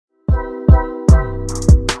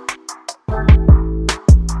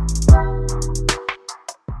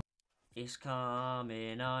It's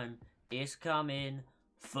coming home. It's coming.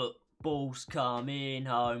 Football's coming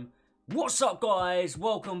home. What's up, guys?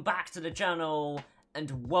 Welcome back to the channel.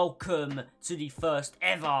 And welcome to the first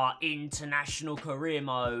ever international career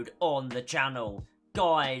mode on the channel.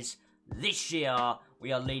 Guys, this year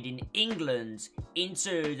we are leading England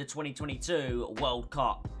into the 2022 World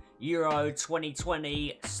Cup. Euro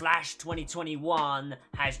 2020/2021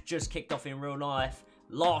 has just kicked off in real life.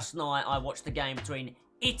 Last night I watched the game between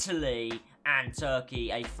Italy and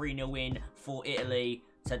Turkey, a 3-0 win for Italy.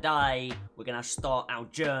 Today we're going to start our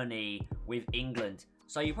journey with England.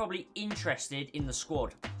 So you're probably interested in the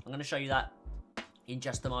squad. I'm going to show you that in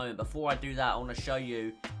just a moment. Before I do that, I want to show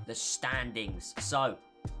you the standings. So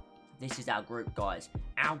this is our group, guys.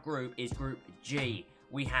 Our group is Group G.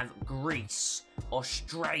 We have Greece,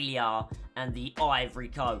 Australia, and the Ivory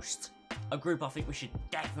Coast. A group I think we should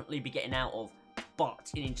definitely be getting out of.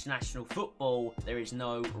 But in international football, there is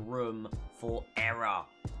no room for error.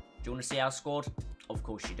 Do you want to see our squad? Of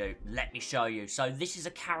course you do. Let me show you. So this is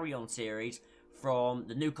a carry-on series from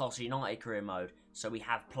the Newcastle United career mode. So we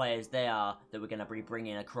have players there that we're going to be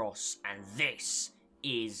bringing across. And this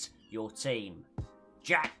is your team.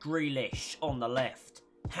 Jack Grealish on the left.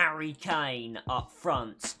 Harry Kane up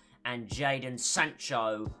front. And Jadon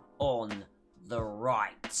Sancho on the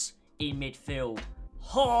right. In midfield,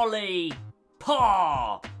 Harley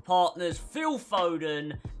partners Phil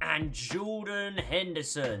Foden and Jordan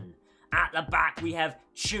Henderson. At the back we have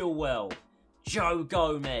Chilwell, Joe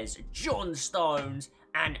Gomez, John Stones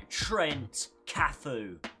and Trent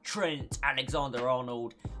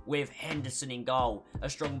Alexander-Arnold with Henderson in goal. A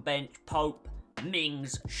strong bench: Pope,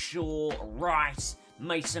 Mings, Shaw, Rice,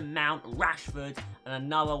 Mason Mount, Rashford, and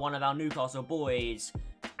another one of our Newcastle boys,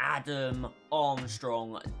 Adam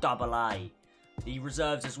Armstrong, AA. The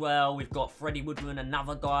reserves as well, we've got Freddie Woodman,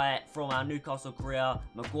 another guy from our Newcastle career,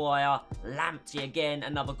 Maguire, Lamptey again,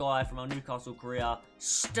 another guy from our Newcastle career,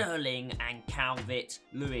 Sterling and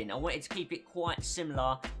Calvert-Lewin. I wanted to keep it quite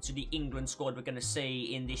similar to the England squad we're going to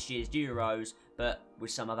see in this year's Euros, but with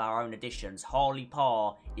some of our own additions. Harley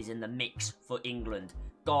Parr is in the mix for England.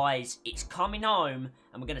 Guys, it's coming home,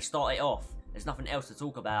 and we're going to start it off. There's nothing else to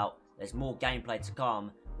talk about. There's more gameplay to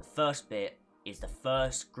come. The first bit is the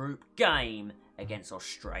first group game against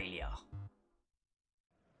Australia.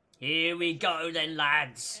 Here we go then,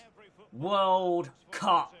 lads. World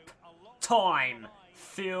Cup time.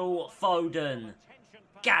 Phil Foden.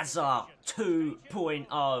 Gaza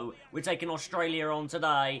 2.0. We're taking Australia on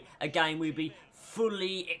today. A game we'll be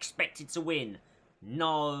fully expected to win.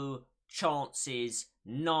 No chances.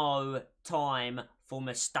 No time for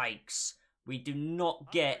mistakes. We do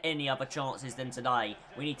not get any other chances than today.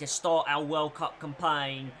 We need to start our World Cup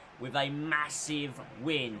campaign with a massive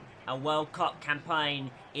win. Our World Cup campaign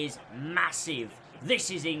is massive. This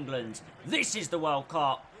is England. This is the World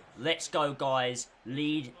Cup. Let's go, guys.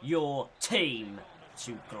 Lead your team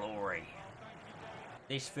to glory.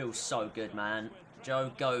 This feels so good, man.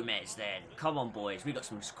 Joe Gomez then. Come on, boys. We've got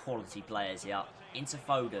some quality players here. Into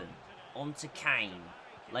Foden. Onto Kane.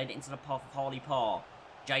 Laid it into the path of Harley Parr.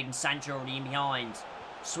 Jadon Sancho already in behind.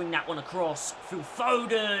 Swing that one across. Phil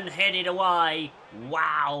Foden headed away.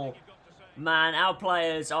 Wow. Man, our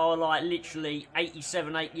players are like literally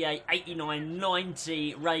 87, 88, 89,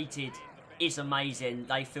 90 rated. It's amazing.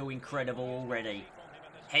 They feel incredible already.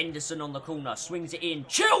 Henderson on the corner. Swings it in.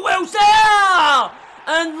 Chilwell's there!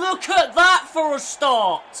 And look at that for a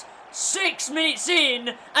start. 6 minutes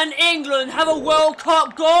in and England have a World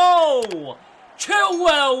Cup goal.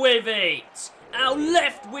 Chilwell with it. Our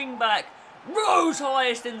left wing back rose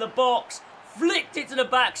highest in the box, flicked it to the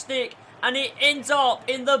back stick, and it ends up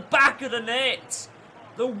in the back of the net.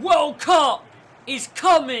 The World Cup is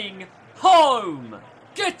coming home.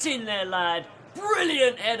 Get in there, lad.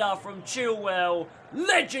 Brilliant header from Chilwell.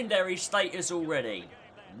 Legendary status already.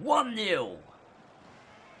 1-0.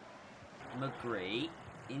 McGree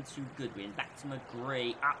into Goodwin. Back to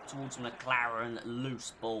McGree. Up towards McLaren.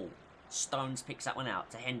 Loose ball. Stones picks that one out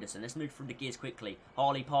to Henderson. Let's move through the gears quickly.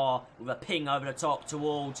 Harley Parr with a ping over the top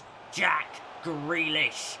towards Jack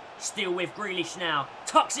Grealish. Still with Grealish now.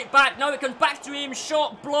 Tucks it back. No, it comes back to him.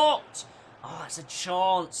 Shot blocked. Oh, it's a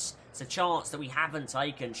chance. It's a chance that we haven't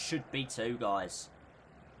taken. Should be two, guys.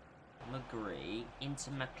 McGree into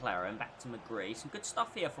McLaren. Back to McGree. Some good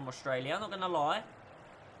stuff here from Australia. Not going to lie.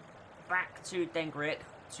 Back to Dengrick.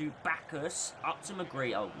 To Bacchus. Up to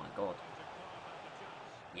McGree. Oh, my God.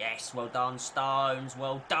 Yes, well done, Stones.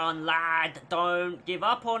 Well done, lad. Don't give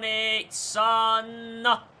up on it, son.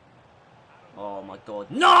 Oh, my God.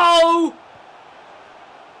 No!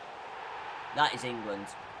 That is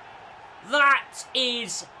England. That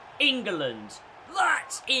is England.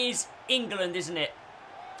 That is England, isn't it?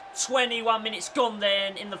 21 minutes gone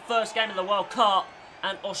then in the first game of the World Cup.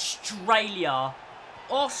 And Australia,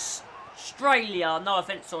 no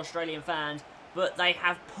offence to Australian fans, but they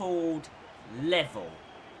have pulled level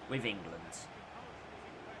with England.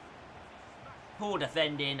 Poor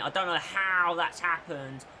defending. I don't know how that's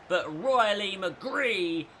happened, but Riley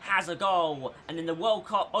McGree has a goal. And in the World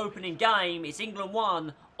Cup opening game, it's England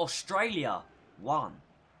 1, Australia 1.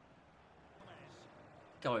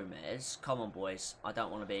 Gomez, come on boys. I don't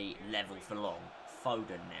want to be level for long.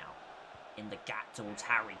 Foden now. In the gap towards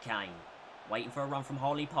Harry Kane. Waiting for a run from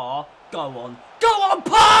Harley Parr. Go on. Go on,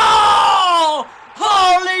 Parr!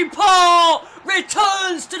 Harley Parr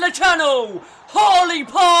returns to the channel. Harley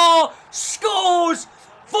Parr scores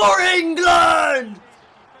for England.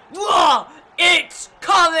 It's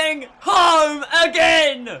coming home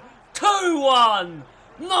again. 2-1.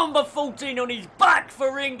 Number 14 on his back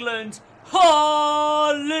for England.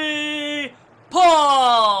 Harley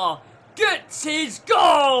Parr gets his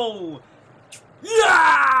goal.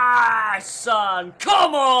 Yeah, son,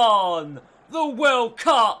 come on! The World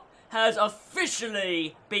Cup has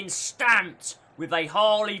officially been stamped with a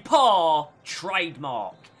Harley Parr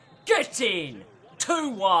trademark. Get in!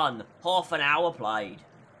 2-1, half an hour played.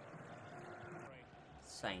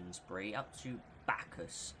 Sainsbury up to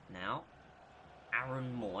Bacchus now.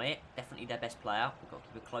 Aaron Moy, definitely their best player. We've got to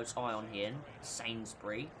keep a close eye on him.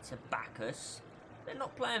 Sainsbury to Bacchus. They're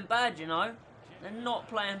not playing bad, you know. They're not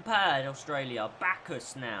playing bad, Australia.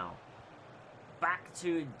 Bacchus now. Back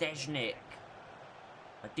to Dejnik.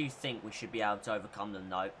 I do think we should be able to overcome them,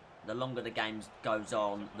 though. The longer the game goes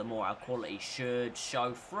on, the more our quality should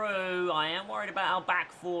show through. I am worried about our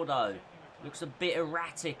back four, though. Looks a bit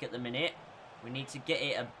erratic at the minute. We need to get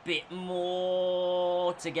it a bit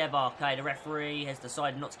more together. Okay, the referee has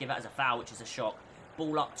decided not to give that as a foul, which is a shock.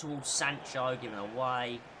 Ball up towards Sancho, given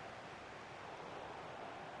away.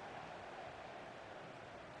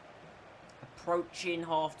 Approaching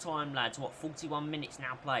half-time, lads. What, 41 minutes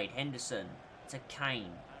now played. Henderson to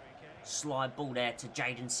Kane. Slide ball there to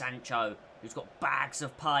Jadon Sancho, who's got bags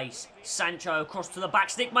of pace. Sancho across to the back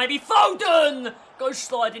stick, maybe Foden! Goes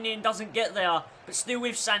sliding in, doesn't get there. But still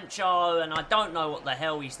with Sancho, and I don't know what the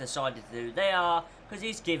hell he's decided to do there, because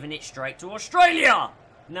he's giving it straight to Australia.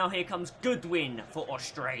 Now here comes Goodwin for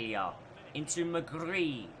Australia. Into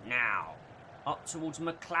McGree now. Up towards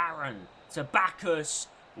McLaren. To Bacchus.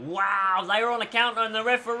 Wow, they were on a counter and the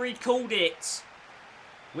referee called it.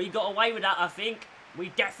 We got away with that, I think. We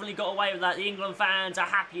definitely got away with that. The England fans are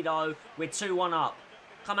happy, though. We're 2-1 up.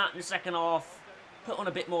 Come out in the second half. Put on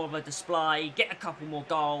a bit more of a display. Get a couple more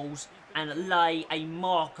goals. And lay a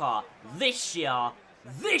marker. This year,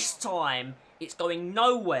 this time, it's going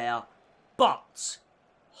nowhere but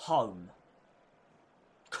home.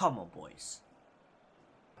 Come on, boys.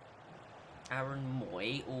 Aaron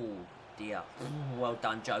Moy. Oh, dear. Ooh, well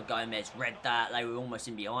done, Joe Gomez. Read that. They were almost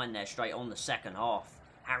in behind there straight on the second half.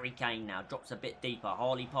 Harry Kane now drops a bit deeper.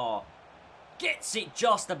 Harley Parr gets it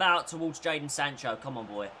just about towards Jadon Sancho. Come on,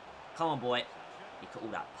 boy. Come on, boy. Look at all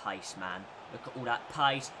that pace, man. Look at all that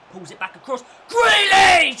pace. Pulls it back across.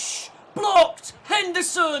 Grealish! Blocked!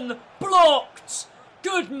 Henderson! Blocked!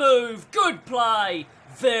 Good move. Good play.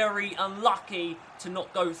 Very unlucky to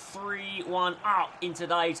not go 3-1 up in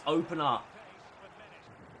today's opener.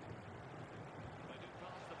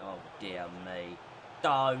 Oh, dear me.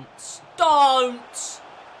 Don't. Don't!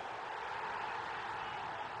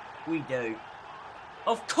 We do.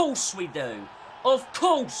 Of course we do. Of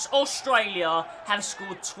course Australia have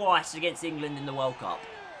scored twice against England in the World Cup.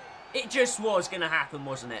 It just was going to happen,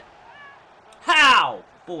 wasn't it? How,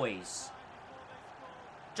 boys?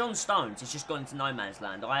 John Stones has just gone into no man's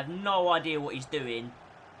land. I have no idea what he's doing.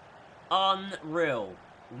 Unreal.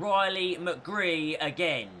 Riley McGree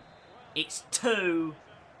again. It's 2-2.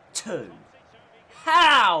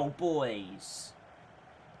 How, boys?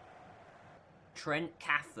 Trent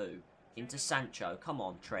Cafu into Sancho. Come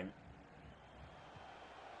on, Trent.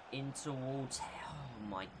 In towards... Oh,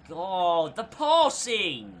 my God. The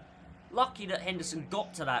passing! Lucky that Henderson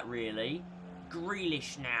got to that, really.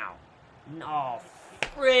 Grealish now. No,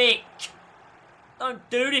 frick! Don't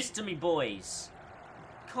do this to me, boys.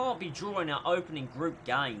 Can't be drawing our opening group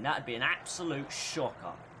game. That'd be an absolute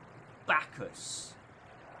shocker. Bacchus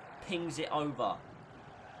pings it over.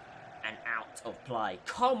 And out of play.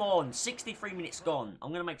 Come on, 63 minutes gone. I'm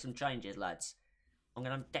going to make some changes, lads. I'm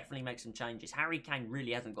going to definitely make some changes. Harry Kane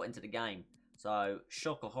really hasn't got into the game. So,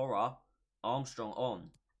 shock or horror, Armstrong on.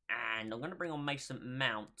 And I'm going to bring on Mason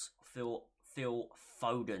Mount, Phil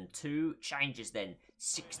Foden. 2 changes then.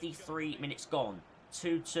 63 minutes gone.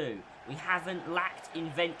 2-2. We haven't lacked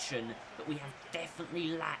invention, but we have definitely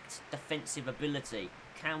lacked defensive ability.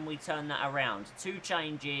 Can we turn that around? 2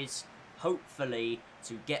 changes, hopefully,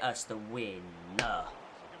 to get us the win.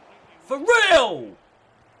 For real!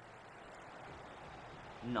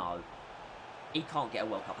 No. He can't get a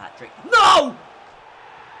World Cup hat-trick. No!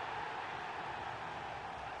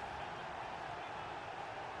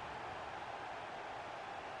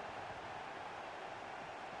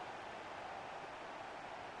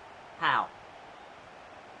 How?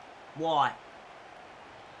 Why?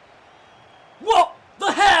 What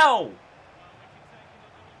the hell?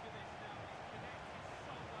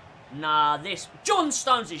 Nah, this... John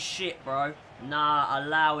Stones is shit, bro. Nah,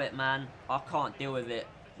 allow it, man. I can't deal with it.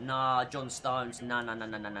 Nah, John Stones. Nah.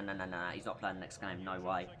 He's not playing the next game. No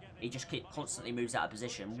way. He just constantly moves out of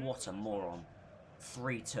position. What a moron.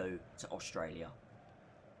 3-2 to Australia.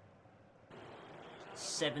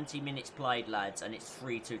 70 minutes played, lads, and it's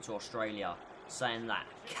 3-2 to Australia. Saying that.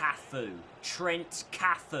 Cafu. Trent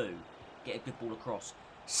Cafu. Get a good ball across.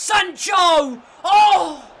 Sancho!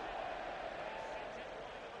 Oh!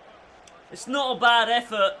 It's not a bad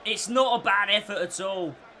effort. It's not a bad effort at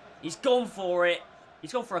all. He's gone for it.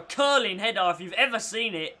 He's gone for a curling header if you've ever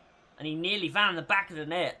seen it. And he nearly found the back of the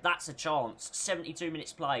net. That's a chance. 72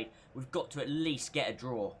 minutes played. We've got to at least get a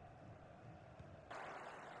draw.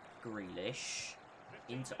 Grealish.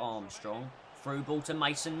 Into Armstrong. Through ball to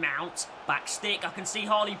Mason Mount. Back stick. I can see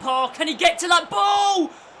Harley Park. Can he get to that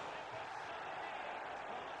ball?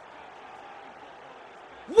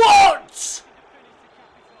 What?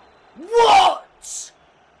 What?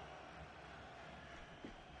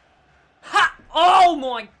 Ha! Oh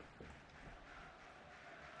my...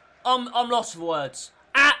 I'm lost for words.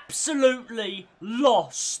 Absolutely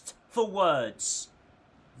lost for words.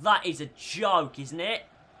 That is a joke, isn't it?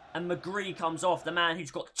 And McGree comes off, the man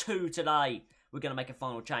who's got 2 today. We're going to make a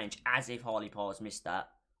final change, as if Harley Parr's missed that.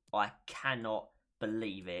 I cannot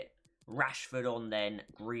believe it. Rashford on then,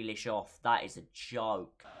 Grealish off. That is a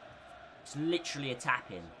joke. It's literally a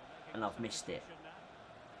tap-in, and I've missed it.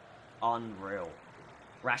 Unreal.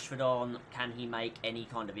 Rashford on, can he make any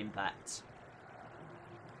kind of impact?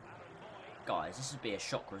 Guys, this would be a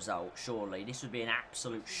shock result, surely. This would be an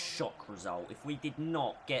absolute shock result if we did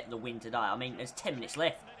not get the win today. I mean, there's 10 minutes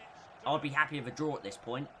left. I'd be happy with a draw at this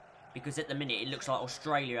point, because at the minute it looks like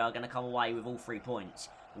Australia are going to come away with all 3 points.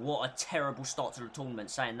 What a terrible start to the tournament,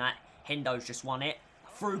 saying that. Hendo's just won it.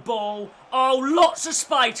 Through ball. Oh, lots of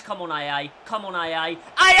space. Come on, AA. Come on, AA.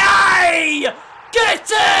 AA!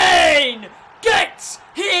 Get in! Get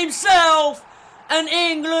himself an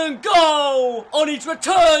England goal on his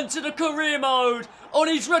return to the career mode. On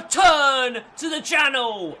his return to the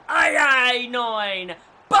channel. AA9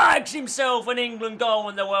 bags himself an England goal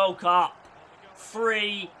in the World Cup.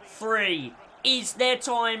 3-3. Is there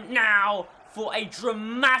time now for a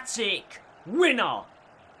dramatic winner?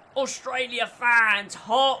 Australia fans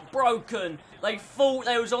heartbroken. They thought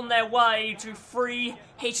they was on their way to 3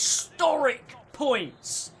 historic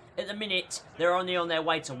points. At the minute, they're only on their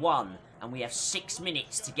way to 1. And we have 6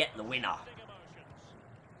 minutes to get the winner.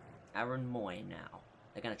 Aaron Moy now.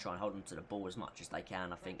 They're going to try and hold them to the ball as much as they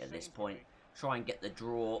can, I think, at this point. Try and get the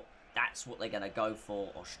draw. That's what they're going to go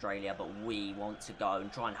for, Australia. But we want to go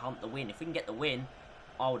and try and hunt the win. If we can get the win,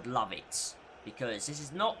 I would love it. Because this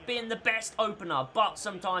has not been the best opener. But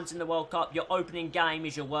sometimes in the World Cup, your opening game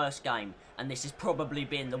is your worst game. And this has probably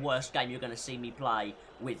been the worst game you're going to see me play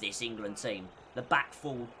with this England team. The back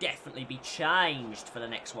four will definitely be changed for the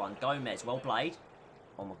next one. Gomez, well played.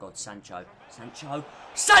 Oh my God, Sancho. Sancho.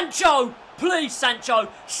 Sancho! Please, Sancho.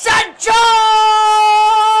 Sancho!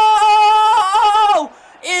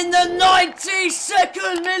 In the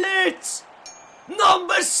 92nd minute!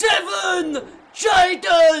 Number 7!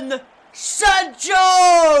 Jadon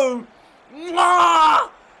Sancho! Mwah!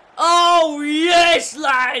 Oh, yes,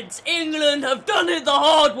 lads! England have done it the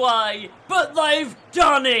hard way, but they've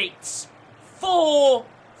done it!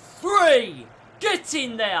 4-3. Get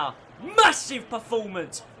in there. Massive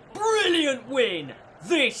performance. Brilliant win.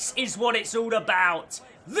 This is what it's all about.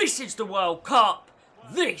 This is the World Cup.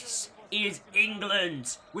 This is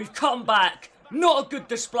England. We've come back. Not a good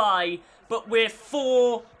display, but we're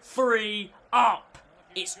 4-3 up.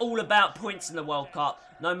 It's all about points in the World Cup.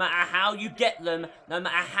 No matter how you get them, no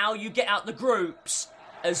matter how you get out the groups,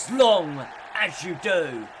 as long as you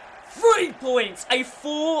do. 3 points, a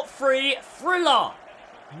 4-3 thriller.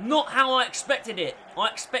 Not how I expected it. I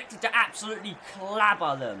expected to absolutely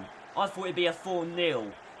clabber them. I thought it'd be a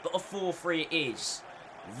 4-0, but a 4-3 it is.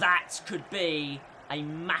 That could be a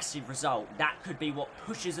massive result. That could be what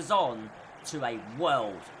pushes us on to a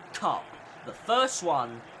World Cup. The first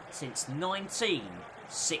one since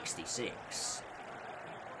 1966.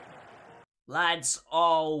 Lads,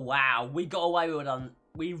 oh wow, we got away with one.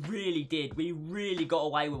 We really did. We really got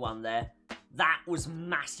away with one there. That was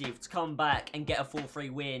massive to come back and get a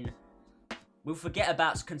 4-3 win. We'll forget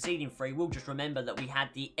about conceding 3. We'll just remember that we had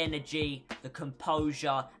the energy, the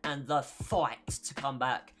composure, and the fight to come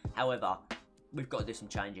back. However, we've got to do some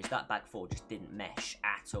changes. That back four just didn't mesh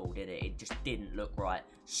at all, did it? It just didn't look right.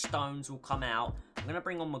 Stones will come out. I'm going to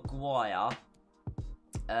bring on Maguire.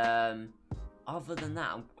 Other than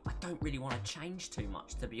that, I don't really want to change too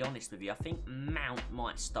much, to be honest with you. I think Mount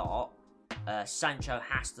might start. Sancho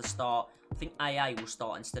has to start. I think AA will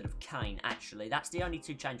start instead of Kane, actually. That's the only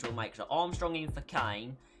two changes we'll make. So Armstrong in for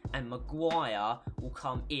Kane, and Maguire will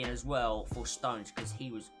come in as well for Stones, because he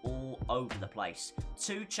was all over the place.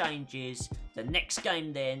 2 changes. The next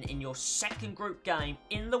game then, in your second group game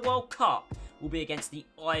in the World Cup, will be against the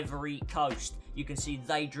Ivory Coast. You can see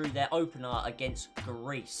they drew their opener against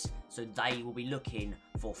Greece, so they will be looking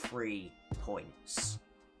for 3 points.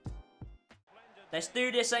 Let's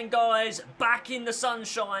do this then, guys. Back in the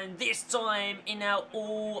sunshine, this time in our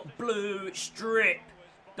all-blue strip.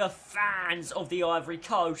 The fans of the Ivory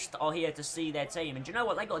Coast are here to see their team. And do you know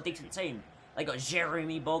what? They got a decent team. They got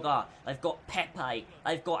Jeremy Boga. They've got Pepe.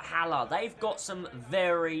 They've got Haller. They've got some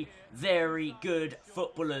very, very good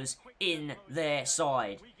footballers in their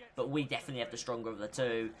side. But we definitely have the stronger of the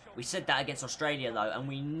two. We said that against Australia, though, and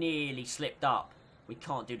we nearly slipped up. We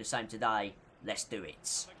can't do the same today. Let's do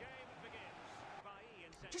it.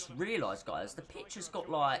 Just realised, guys, the pitch has got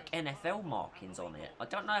like NFL markings on it. I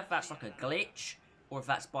don't know if that's like a glitch or if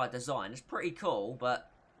that's by design. It's pretty cool, but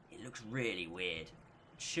it looks really weird.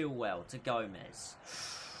 Chilwell to Gomez.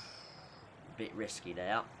 A bit risky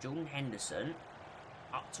there. Jordan Henderson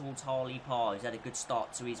up towards Harley Parr. He's had a good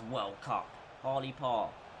start to his World Cup. Harley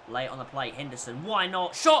Parr, lay it on the plate. Henderson, why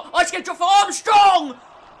not? Shot! I just get dropped for Armstrong!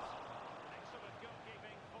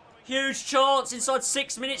 Huge chance inside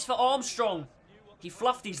 6 minutes for Armstrong. He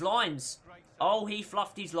fluffed his lines. Oh, he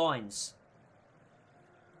fluffed his lines.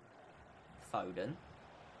 Foden.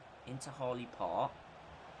 Into Harley Parr.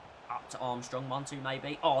 Up to Armstrong. 1-2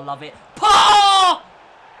 maybe. Oh, love it. Parr!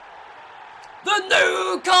 The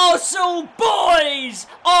Newcastle boys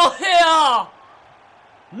are here!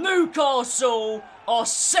 Newcastle are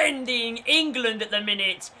sending England at the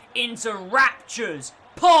minute into raptures.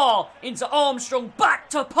 Parr into Armstrong.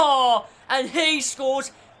 Back to Parr. And he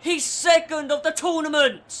scores his second of the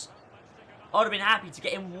tournament. I'd have been happy to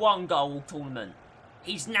get him 1 goal all tournament.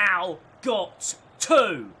 He's now got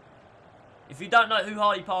 2. If you don't know who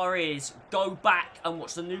Harley Parr is, go back and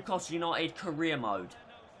watch the Newcastle United career mode.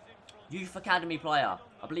 Youth Academy player.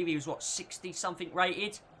 I believe he was, what, 60-something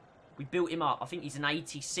rated? We built him up. I think he's an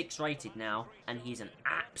 86 rated now. And he's an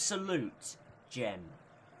absolute gem.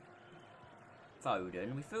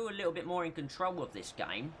 Foden. We feel a little bit more in control of this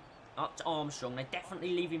game. Up to Armstrong. They're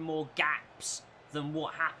definitely leaving more gaps than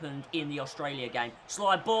what happened in the Australia game.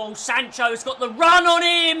 Slide ball. Sancho's got the run on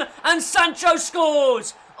him. And Sancho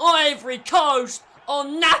scores. Ivory Coast are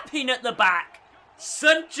napping at the back.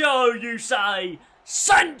 Sancho, you say?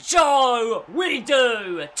 Sancho! We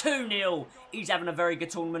do. 2-0. He's having a very good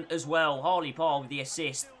tournament as well. Harley Parr with the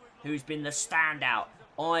assist, who's been the standout.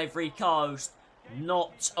 Ivory Coast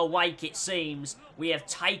not awake, it seems. We have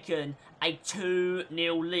taken a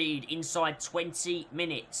 2-0 lead inside 20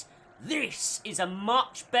 minutes. This is a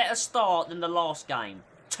much better start than the last game.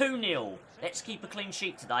 2-0. Let's keep a clean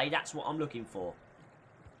sheet today. That's what I'm looking for.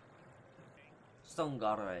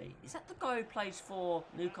 Stongare. Is that the guy who plays for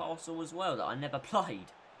Newcastle as well that I never played?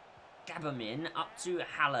 Gabbermin up to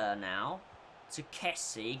Haller now. To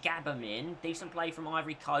Kessie. Gabbermin. Decent play from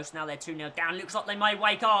Ivory Coast. Now they're 2-0 down. Looks like they may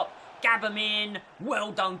wake up. Gabbermin.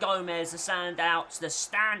 Well done, Gomez. The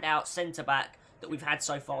standout centre-back that we've had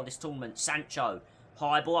so far this tournament. Sancho.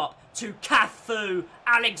 High ball up to Cafu.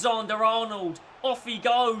 Alexander-Arnold. Off he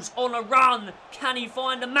goes on a run. Can he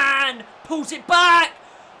find a man? Pulls it back.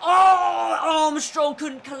 Oh, Armstrong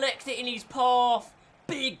couldn't collect it in his path.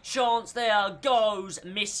 Big chance there. Goes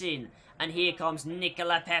missing. And here comes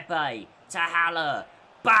Nicola Pepe to Haller.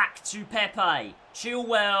 Back to Pepe.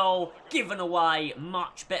 Chilwell given away.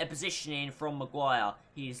 Much better positioning from Maguire.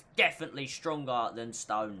 He is definitely stronger than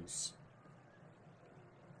Stones.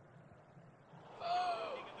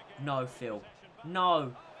 No, Phil.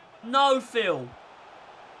 No. No, Phil.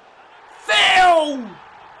 Phil!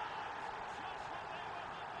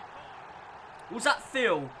 Was that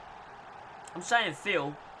Phil? I'm saying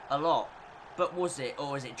Phil a lot. But was it?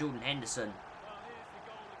 Or is it Jordan Henderson?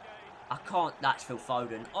 I can't. That's Phil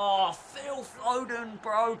Foden. Oh, Phil Foden,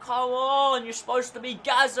 bro. Come on. You're supposed to be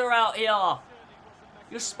Gaza out here.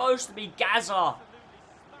 You're supposed to be Gaza,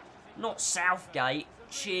 not Southgate.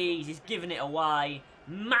 Jeez, he's giving it away.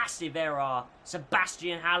 Massive error.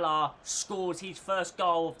 Sebastian Haller scores his first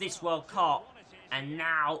goal of this World Cup. And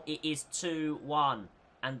now it is 2-1.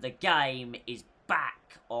 And the game is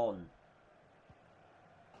back on.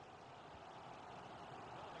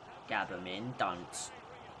 Gabermin,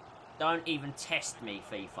 don't even test me,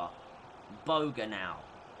 FIFA. Boga now.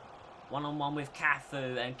 One-on-one with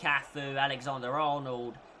Cafu, and Cafu,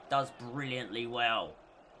 Alexander-Arnold, does brilliantly well.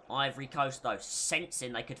 Ivory Coast, though,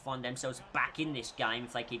 sensing they could find themselves back in this game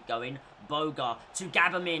if they keep going. Boga to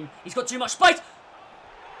Gabermin. He's got too much space.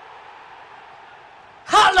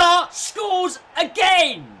 Haller scores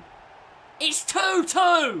again. It's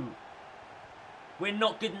 2-2. We're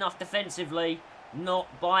not good enough defensively.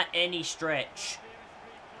 Not by any stretch.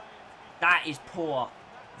 That is poor.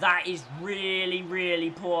 That is really, really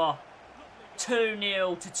poor.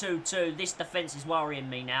 2-0 to 2-2. This defence is worrying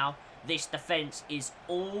me now. This defence is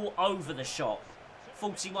all over the shop.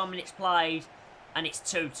 41 minutes played, and it's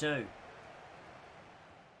 2-2.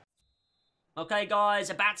 Okay, guys,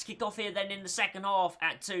 about to kick off here then in the second half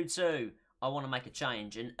at 2-2. I want to make a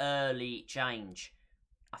change, an early change.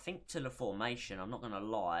 I think to the formation, I'm not going to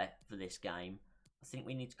lie, for this game. I think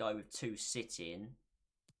we need to go with 2 sitting,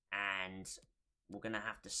 and we're going to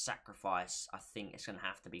have to sacrifice. I think it's going to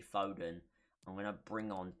have to be Foden. I'm going to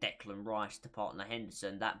bring on Declan Rice to partner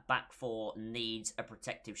Henderson. That back four needs a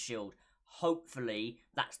protective shield. Hopefully,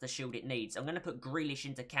 that's the shield it needs. I'm going to put Grealish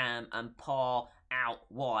into Cam and Parr out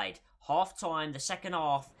wide. Half time, the second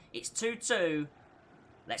half. It's 2-2.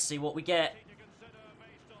 Let's see what we get.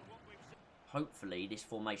 Hopefully, this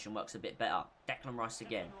formation works a bit better. Declan Rice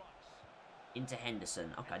again. Into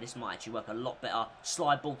Henderson. Okay, this might actually work a lot better.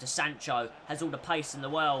 Slide ball to Sancho. Has all the pace in the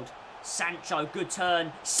world. Sancho, good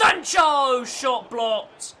turn. Sancho! Shot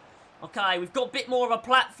blocked. Okay, we've got a bit more of a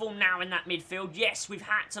platform now in that midfield. Yes, we've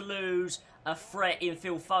had to lose a threat in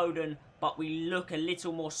Phil Foden, but we look a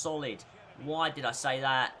little more solid. Why did I say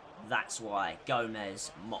that? That's why.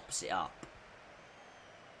 Gomez mops it up.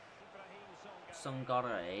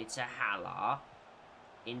 Songare to Haller.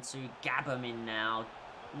 Into Gabermin now.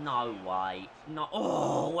 No way. No.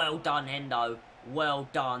 Oh, well done, Hendo. Well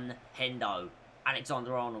done, Hendo.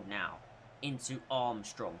 Alexander-Arnold now. Into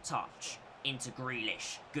Armstrong. Touch. Into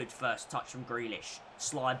Grealish. Good first touch from Grealish.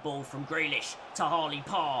 Slide ball from Grealish to Harley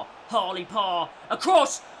Parr. Harley Parr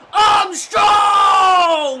across.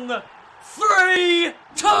 Armstrong!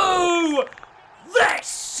 3-2!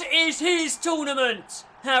 This is his tournament.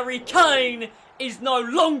 Harry Kane is no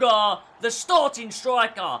longer the starting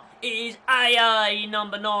striker. It is AA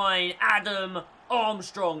number 9, Adam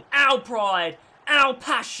Armstrong. Our pride, our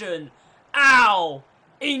passion, our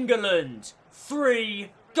England.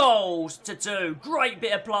 3 goals to 2. Great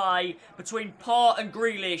bit of play between Parr and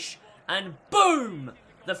Grealish. And boom!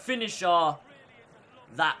 The finisher.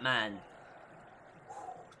 That man.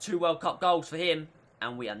 2 World Cup goals for him.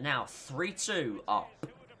 And we are now 3-2 up.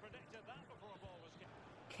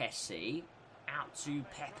 Kessie. Out to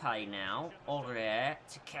Pepe now. Aurier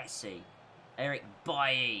to Kessie. Eric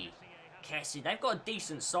Bailly. Kessie. They've got a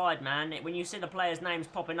decent side, man. When you see the players' names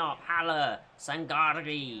popping up. Haller.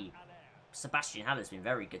 Sangari. Sebastian Haller's been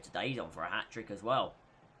very good today. He's on for a hat-trick as well.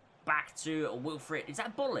 Back to Wilfried. Is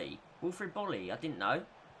that Bolly? Wilfried Bolly. I didn't know.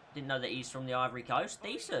 Didn't know that he's from the Ivory Coast.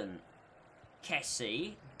 Decent.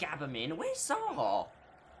 Kessie. Gabermin. Where's Zaha?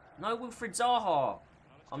 No Wilfried Zaha.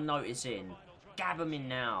 I'm noticing. Gabermin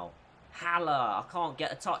now. Haller. I can't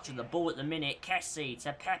get a touch of the ball at the minute. Kessie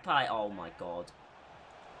to Pepe. Oh, my God.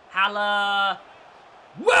 Haller.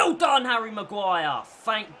 Well done, Harry Maguire.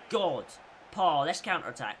 Thank God. Parr, let's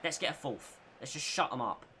counter-attack. Let's get a fourth. Let's just shut them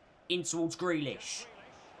up. In towards Grealish.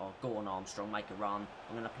 Oh, go on, Armstrong. Make a run.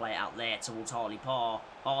 I'm going to play it out there towards Harley Parr.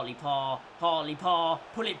 Harley Parr. Harley Parr.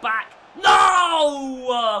 Pull it back.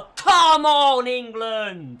 No! Come on,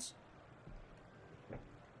 England!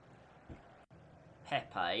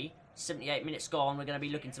 Pepe. 78 minutes gone. We're going to be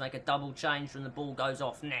looking to make a double change when the ball goes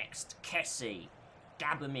off next. Kessie.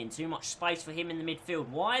 Gabermin. Too much space for him in the midfield.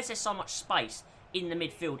 Why is there so much space in the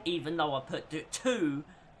midfield, even though I put two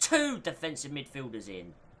defensive midfielders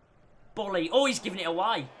in? Bolly. Oh, he's giving it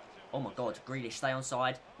away. Oh, my God. Grealish, stay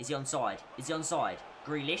onside. Is he onside? Is he onside?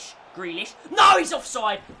 Grealish. Grealish. No, he's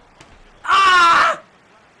offside. Ah!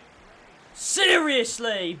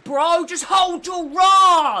 Seriously, bro? Just hold your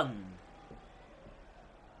run.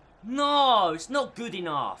 No, it's not good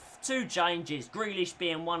enough. 2 changes. Grealish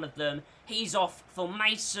being one of them. He's off for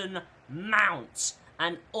Mason Mount.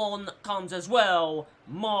 And on comes as well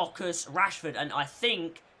Marcus Rashford. And I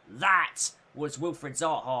think that was Wilfried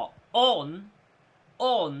Zaha on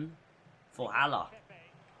for Haller.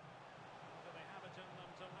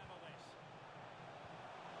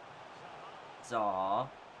 Zaha.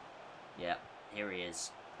 Yeah, here he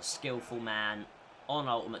is. A skillful man on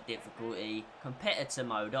ultimate difficulty. Competitor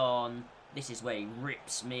mode on. This is where he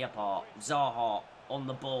rips me apart. Zaha on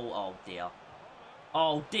the ball. Oh, dear.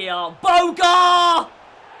 Oh, dear. Boga!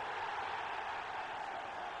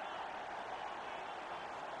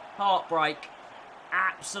 Heartbreak.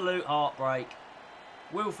 Absolute heartbreak.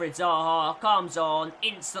 Wilfried Zaha comes on,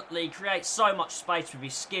 instantly creates so much space with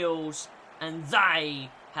his skills, and they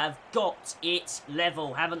have got it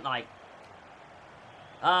level, haven't they?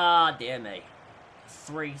 Ah, dear me.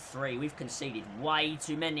 3-3. We've conceded way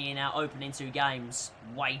too many in our opening 2 games.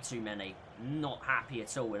 Way too many. Not happy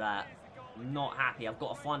at all with that. Not happy. I've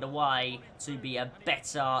got to find a way to be a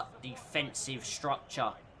better defensive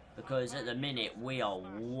structure. Because at the minute, we are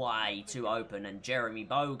way too open. And Jeremy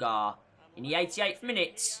Boga, in the 88th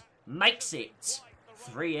minute, makes it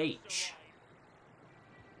 3 each.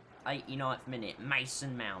 89th minute,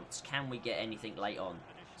 Mason Mount. Can we get anything late on?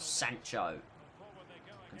 Sancho.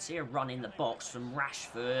 Can see a run in the box from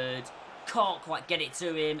Rashford. Can't quite get it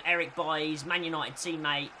to him. Eric Bailly's Man United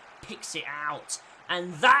teammate picks it out.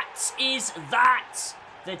 And that is that.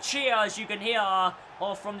 The cheers you can hear are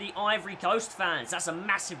from the Ivory Coast fans. That's a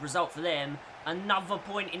massive result for them. Another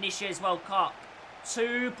point in this year's World Cup.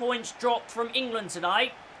 2 points dropped from England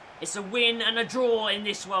today. It's a win and a draw in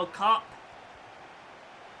this World Cup.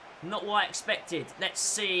 Not what I expected. Let's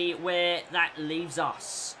see where that leaves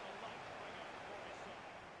us.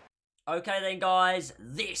 Okay then, guys,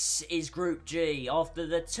 this is Group G. After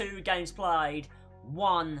the 2 games played,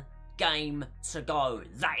 1 game to go.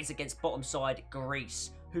 That is against bottom side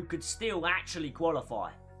Greece, who could still actually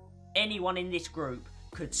qualify. Anyone in this group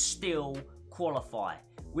could still qualify.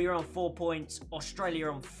 We're on 4 points, Australia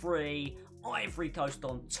on 3, Ivory Coast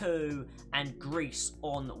on 2, and Greece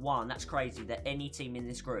on 1. That's crazy that any team in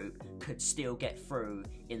this group could still get through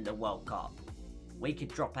in the World Cup. We could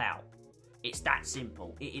drop out. It's that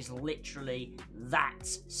simple. It is literally that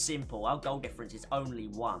simple. Our goal difference is only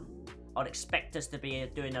 1. I'd expect us to be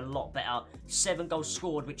doing a lot better. 7 goals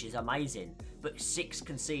scored, which is amazing. But 6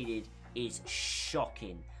 conceded is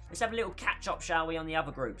shocking. Let's have a little catch-up, shall we, on the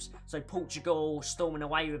other groups. So Portugal storming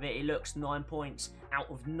away with it. It looks 9 points out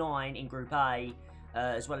of 9 in Group A.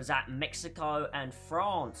 As well as that, Mexico and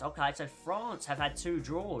France. Okay, so France have had 2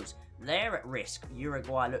 draws. They're at risk.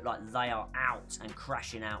 Uruguay look like they are out and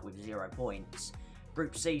crashing out with 0 points.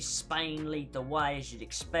 Group C, Spain lead the way, as you'd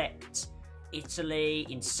expect. Italy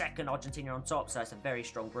in second, Argentina on top, so it's a very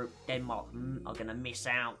strong group. Denmark are going to miss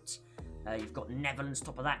out. You've got Netherlands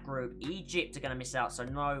top of that group. Egypt are going to miss out, so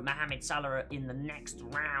no Mohamed Salah in the next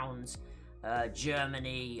round.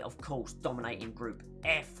 Germany, of course, dominating Group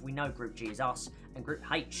F. We know Group G is us. And Group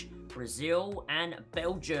H, Brazil and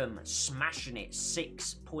Belgium smashing it.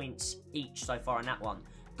 6 points each so far in that one.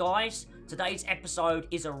 Guys, today's episode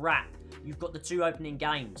is a wrap. You've got the 2 opening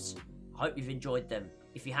games. I hope you've enjoyed them.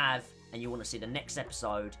 If you have, and you want to see the next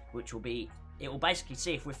episode, which will be, it will basically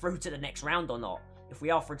see if we're through to the next round or not. If we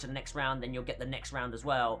are through to the next round, then you'll get the next round as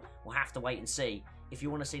well. We'll have to wait and see. If you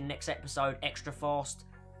want to see the next episode extra fast,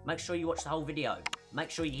 make sure you watch the whole video. Make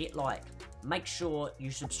sure you hit like. Make sure you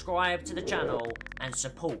subscribe to the channel and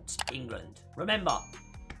support England. Remember,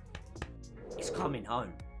 it's coming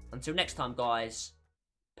home. Until next time, guys,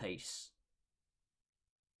 peace.